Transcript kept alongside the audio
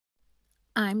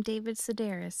I'm David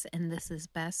Sedaris, and this is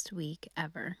Best Week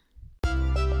Ever.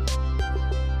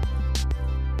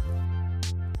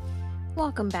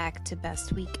 Welcome back to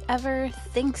Best Week Ever.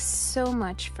 Thanks so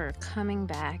much for coming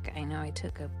back. I know I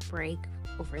took a break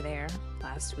over there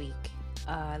last week.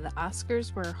 The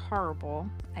Oscars were horrible.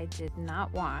 I did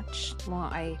not watch. Well,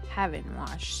 I haven't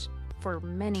watched for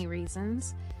many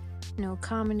reasons. No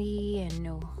comedy and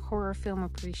no horror film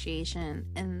appreciation,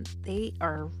 and they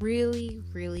are really,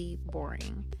 really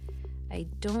boring. I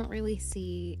don't really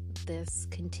see this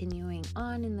continuing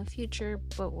on in the future,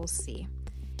 but we'll see.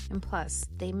 And plus,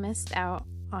 they missed out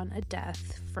on a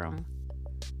death from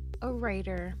a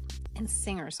writer and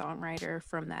singer-songwriter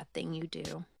from That Thing You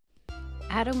Do.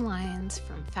 Adam Lyons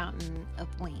from Fountain of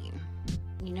Wayne.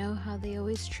 You know how they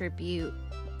always tribute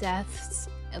deaths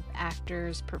of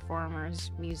actors,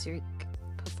 performers, music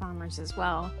performers as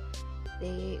well.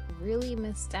 They really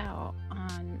missed out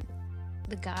on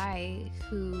the guy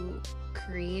who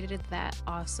created that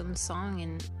awesome song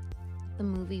in the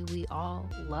movie we all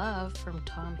love from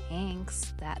Tom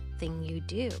Hanks, That Thing You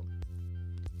Do.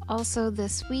 Also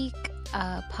this week,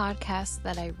 a podcast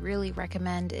that I really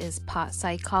recommend is Pot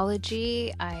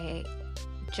Psychology. I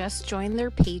just joined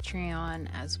their Patreon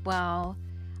as well.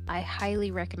 I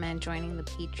highly recommend joining the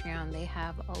Patreon. They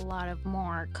have a lot of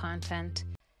more content.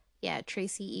 Yeah,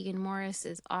 Tracy Egan Morris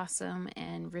is awesome,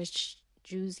 and Rich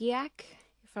Juziak,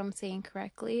 if I'm saying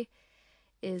correctly,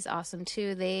 is awesome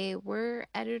too. They were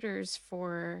editors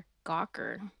for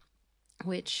Gawker,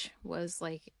 which was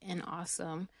like an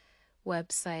awesome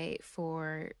website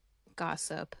for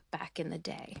gossip back in the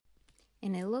day.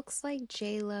 And it looks like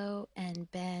J-Lo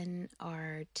and Ben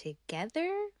are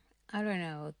together. I don't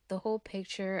know. The whole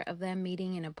picture of them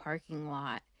meeting in a parking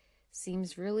lot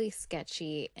seems really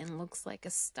sketchy and looks like a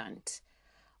stunt.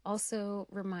 Also,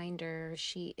 reminder,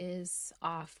 she is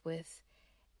off with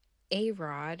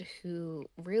A-Rod, who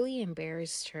really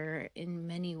embarrassed her in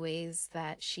many ways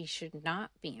that she should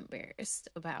not be embarrassed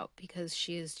about because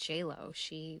she is J-Lo.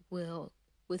 She will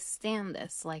withstand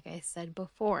this, like I said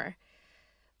before.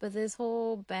 But this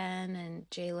whole Ben and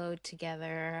J-Lo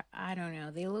together, I don't know.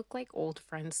 They look like old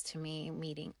friends to me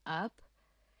meeting up.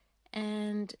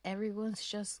 And everyone's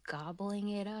just gobbling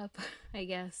it up, I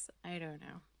guess. I don't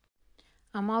know.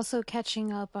 I'm also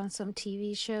catching up on some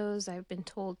TV shows. I've been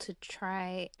told to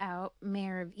try out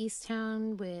Mayor of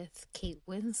Easttown with Kate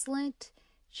Winslet.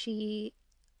 She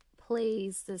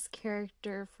plays this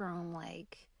character from,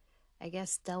 like, I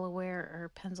guess Delaware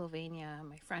or Pennsylvania.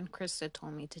 My friend Krista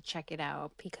told me to check it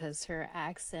out because her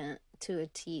accent to a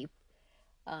T,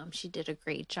 she did a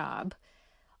great job.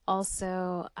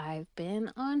 Also, I've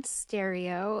been on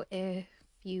Stereo. If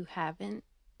you haven't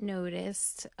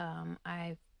noticed,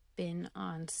 I've been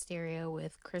on Stereo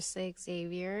with Krista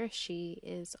Xavier. She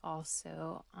is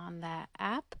also on that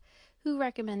app. Who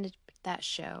recommended that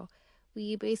show?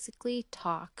 We basically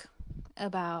talk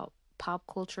about pop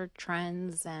culture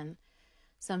trends, and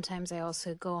sometimes I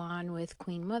also go on with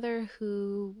Queen Mother,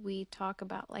 who we talk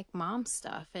about like mom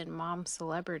stuff and mom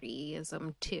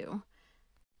celebrityism too.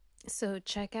 So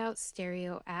check out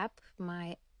Stereo app.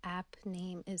 My app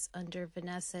name is under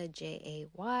Vanessa Jay,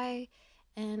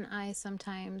 and I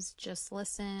sometimes just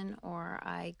listen or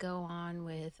I go on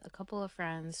with a couple of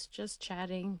friends just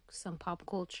chatting some pop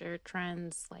culture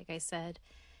trends, like I said,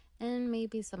 and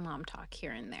maybe some mom talk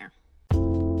here and there.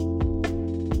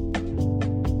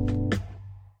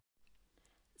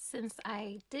 Since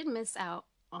I did miss out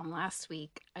on last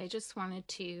week, I just wanted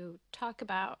to talk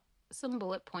about some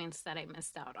bullet points that I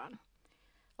missed out on.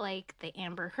 Like the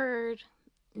Amber Heard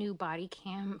new body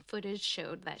cam footage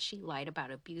showed that she lied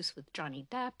about abuse with Johnny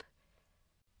Depp.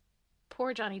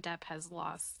 Poor Johnny Depp has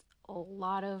lost a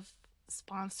lot of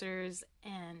sponsors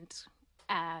and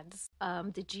ads.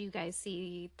 Did you guys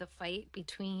see the fight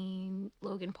between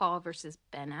Logan Paul versus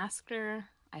Ben Askren?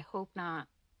 I hope not.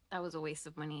 That was a waste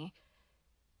of money.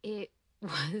 It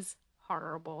was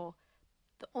horrible.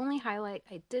 The only highlight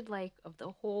I did like of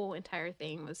the whole entire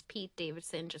thing was Pete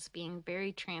Davidson just being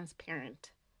very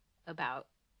transparent about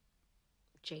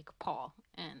Jake Paul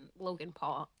and Logan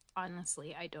Paul.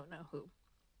 Honestly, I don't know who.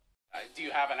 Do you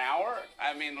have an hour?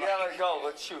 I mean, yeah, go.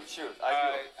 Let's shoot.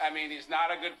 I mean, he's not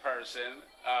a good person.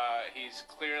 He's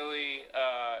clearly,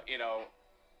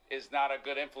 is not a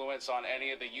good influence on any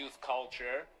of the youth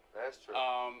culture. That's true.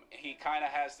 He kind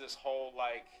of has this whole,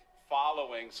 like,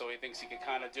 following, so he thinks he can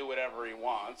kind of do whatever he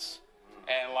wants.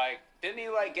 And, like, didn't he,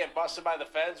 like, get busted by the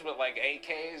feds with, like,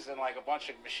 AKs and, like, a bunch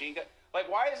of machine guns?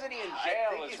 Like, why isn't he in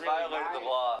jail? I think he's violated the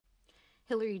law.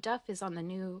 Hilary Duff is on the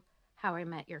new How I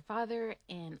Met Your Father,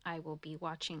 and I will be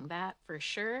watching that for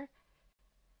sure.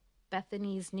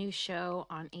 Bethany's new show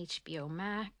on HBO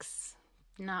Max.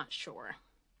 Not sure.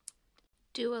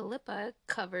 Dua Lipa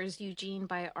covers Eugene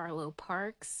by Arlo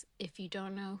Parks. If you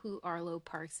don't know who Arlo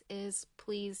Parks is,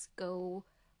 please go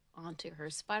onto her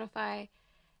Spotify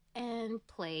and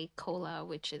play Cola,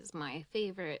 which is my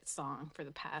favorite song for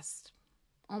the past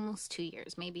almost 2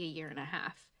 years, maybe a year and a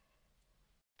half.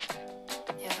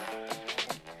 Yeah.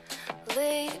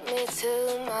 Lead me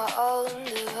to my own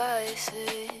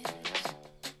devices.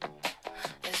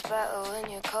 It's better when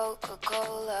your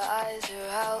Coca-Cola eyes are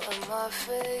out of my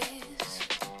face.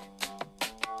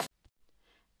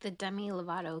 The Demi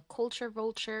Lovato Culture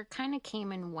Vulture kind of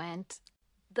came and went.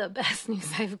 The best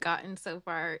news I've gotten so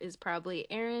far is probably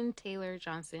Aaron Taylor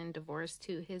Johnson divorced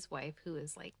to his wife, who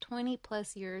is like 20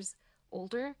 plus years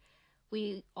older.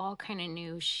 We all kind of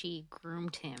knew she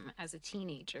groomed him as a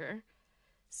teenager.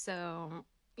 So,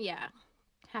 yeah,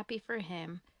 happy for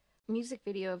him. Music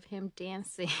video of him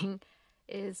dancing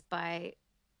is by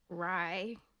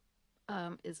Rye,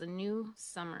 is a new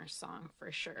summer song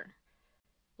for sure.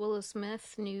 Willow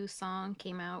Smith's new song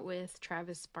came out with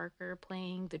Travis Barker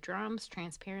playing the drums.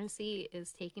 Transparency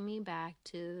is taking me back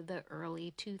to the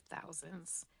early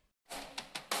 2000s.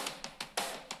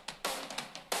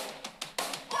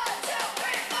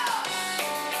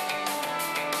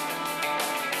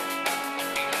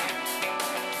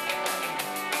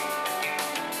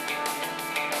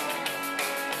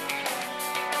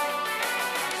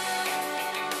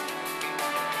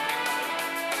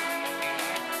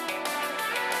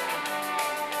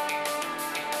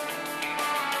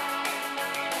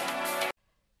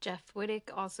 Jeff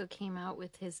Wittick also came out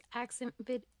with his accident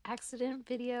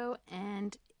video,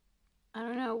 and I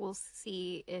don't know, we'll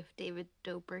see if David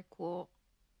Dobrik will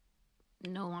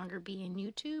no longer be in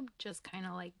YouTube, just kind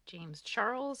of like James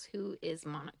Charles, who is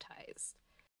monetized.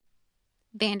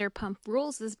 Vanderpump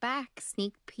Rules is back.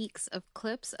 Sneak peeks of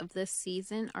clips of this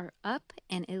season are up,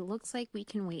 and it looks like we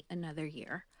can wait another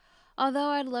year. Although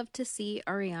I'd love to see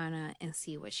Ariana and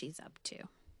see what she's up to.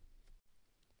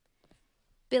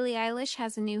 Billie Eilish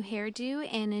has a new hairdo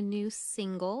and a new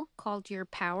single called Your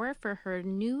Power for her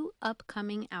new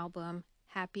upcoming album,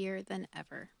 Happier Than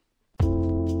Ever.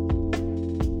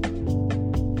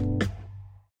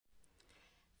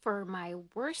 For my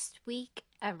worst week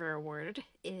ever award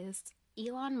is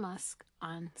Elon Musk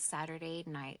on Saturday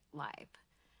Night Live.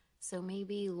 So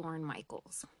maybe Lorne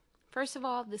Michaels. First of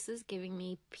all, this is giving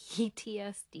me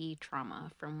PTSD trauma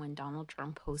from when Donald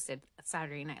Trump hosted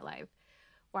Saturday Night Live.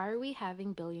 Why are we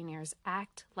having billionaires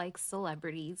act like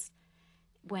celebrities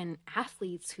when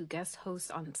athletes who guest host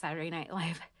on Saturday Night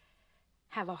Live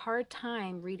have a hard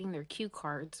time reading their cue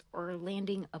cards or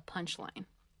landing a punchline?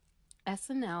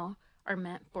 SNL are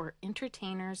meant for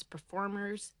entertainers,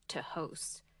 performers to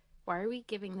host. Why are we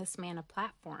giving this man a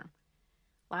platform?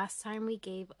 Last time we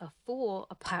gave a fool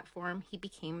a platform, he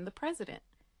became the president.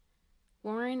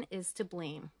 Lauren is to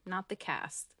blame, not the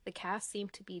cast. The cast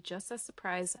seemed to be just as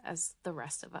surprised as the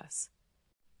rest of us.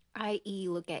 I.e.,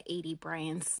 look at A.D.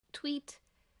 Bryant's tweet,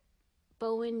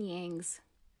 Bowen Yang's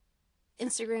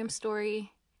Instagram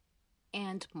story,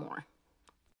 and more.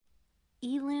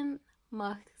 Elon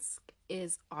Musk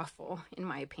is awful, in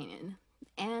my opinion.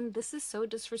 And this is so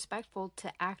disrespectful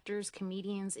to actors,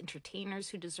 comedians, entertainers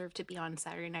who deserve to be on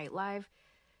Saturday Night Live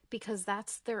because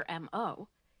that's their MO.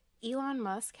 Elon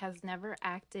Musk has never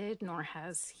acted, nor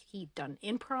has he done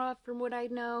improv, from what I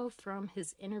know from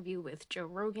his interview with Joe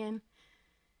Rogan.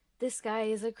 This guy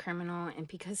is a criminal, and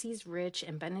because he's rich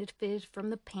and benefited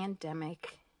from the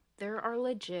pandemic, there are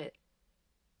legit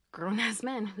grown-ass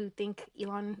men who think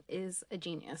Elon is a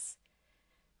genius.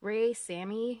 Ray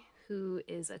Sammy, who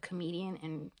is a comedian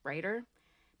and writer,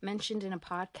 mentioned in a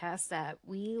podcast that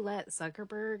we let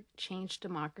Zuckerberg change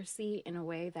democracy in a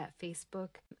way that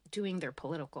Facebook, doing their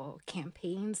political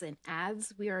campaigns and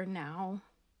ads, we are now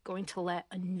going to let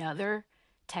another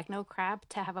technocrat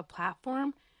to have a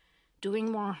platform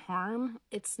doing more harm.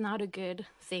 It's not a good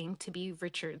thing to be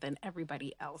richer than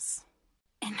everybody else.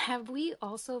 And have we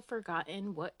also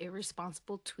forgotten what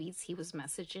irresponsible tweets he was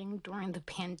messaging during the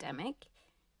pandemic?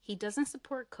 He doesn't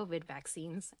support COVID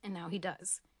vaccines, and now he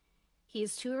does. He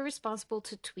is too irresponsible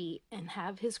to tweet and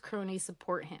have his cronies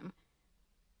support him.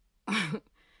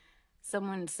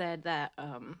 Someone said that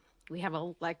we have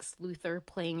a Lex Luthor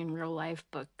playing in real life,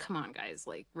 but come on, guys,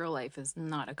 like, real life is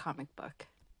not a comic book.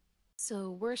 So,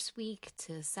 worst week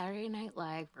to Saturday Night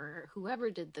Live, or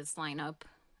whoever did this lineup.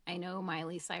 I know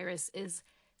Miley Cyrus is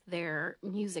their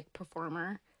music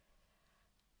performer.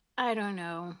 I don't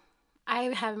know. I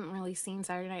haven't really seen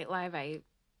Saturday Night Live. I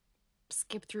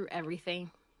skip through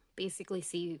everything. Basically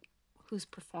see who's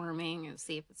performing and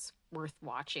see if it's worth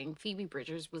watching. Phoebe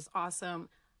Bridgers was awesome.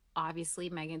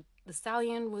 Obviously, Megan Thee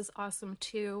Stallion was awesome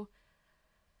too.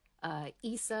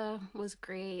 Issa was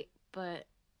great, but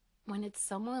when it's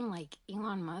someone like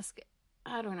Elon Musk,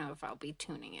 I don't know if I'll be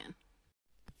tuning in.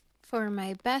 For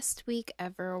my Best Week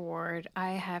Ever award,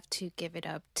 I have to give it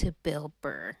up to Bill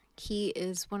Burr. He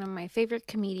is one of my favorite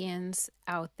comedians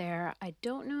out there. I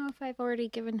don't know if I've already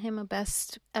given him a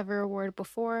Best Ever award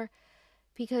before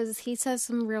because he says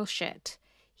some real shit.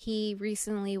 He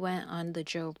recently went on the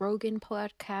Joe Rogan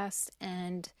podcast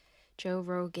and Joe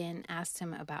Rogan asked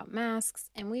him about masks,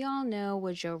 and we all know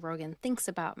what Joe Rogan thinks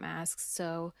about masks,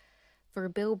 so for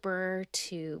Bill Burr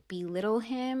to belittle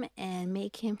him and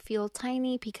make him feel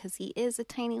tiny because he is a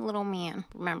tiny little man.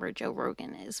 Remember, Joe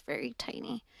Rogan is very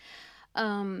tiny.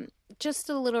 Just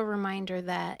a little reminder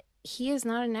that he is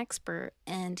not an expert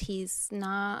and he's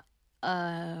not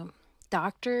a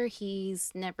doctor.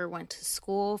 He's never went to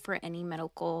school for any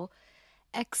medical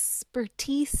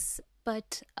expertise,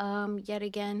 but yet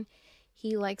again,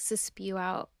 he likes to spew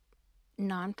out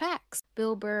non-facts.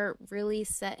 Bill Burr really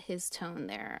set his tone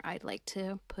there. I'd like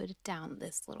to put down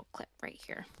this little clip right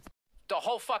here. The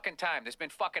whole fucking time, there's been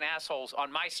fucking assholes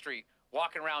on my street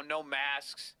walking around, no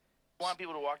masks. You want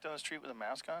people to walk down the street with a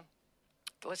mask on?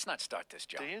 Let's not start this,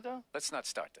 Joe. Do you, though? Let's not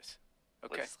start this.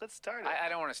 Okay? Let's start it. I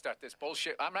don't want to start this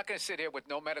bullshit. I'm not going to sit here with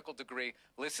no medical degree,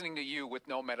 listening to you with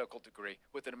no medical degree,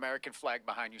 with an American flag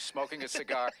behind you, smoking a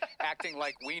cigar, acting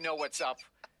like we know what's up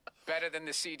better than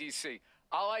the CDC.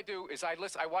 All I do is I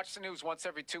watch the news once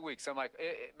every 2 weeks. I'm like,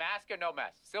 mask or no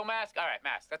mask? Still mask? All right,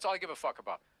 mask. That's all I give a fuck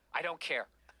about. I don't care.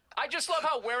 I just love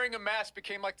how wearing a mask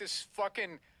became like this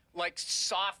fucking, like,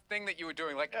 soft thing that you were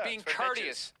doing. Like, being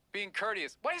courteous. Bitches. Being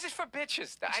courteous. Why is it for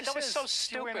bitches? That was so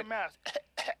stupid. You're wearing a mask.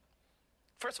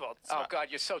 First of all, oh, God,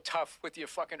 you're so tough with your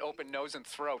fucking open nose and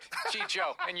throat. Gee,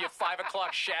 Joe, and your 5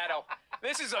 o'clock shadow.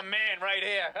 This is a man right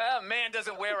here. A man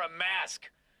doesn't wear a mask.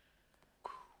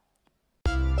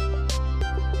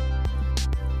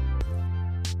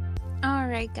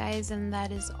 Alright guys, and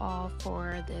that is all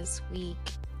for this week.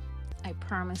 I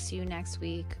promise you next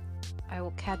week I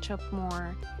will catch up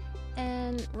more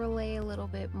and relay a little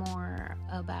bit more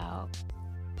about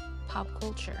pop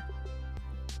culture.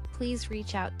 Please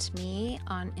reach out to me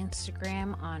on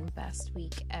Instagram on Best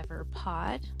Week Ever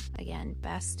Pod. Again,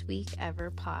 Best Week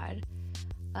Ever Pod.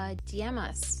 DM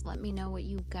us. Let me know what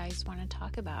you guys want to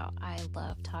talk about. I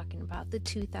love talking about the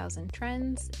 2000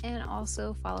 trends, and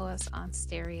also follow us on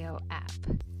Stereo app.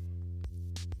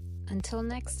 Until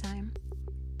next time,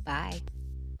 bye.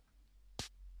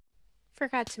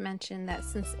 Forgot to mention that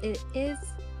since it is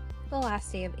the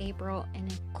last day of April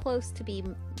and it's close to be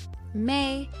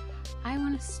May, I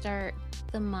want to start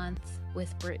the month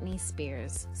with Britney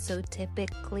Spears. So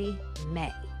typically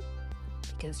May,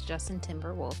 because Justin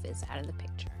Timberwolf is out of the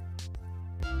picture.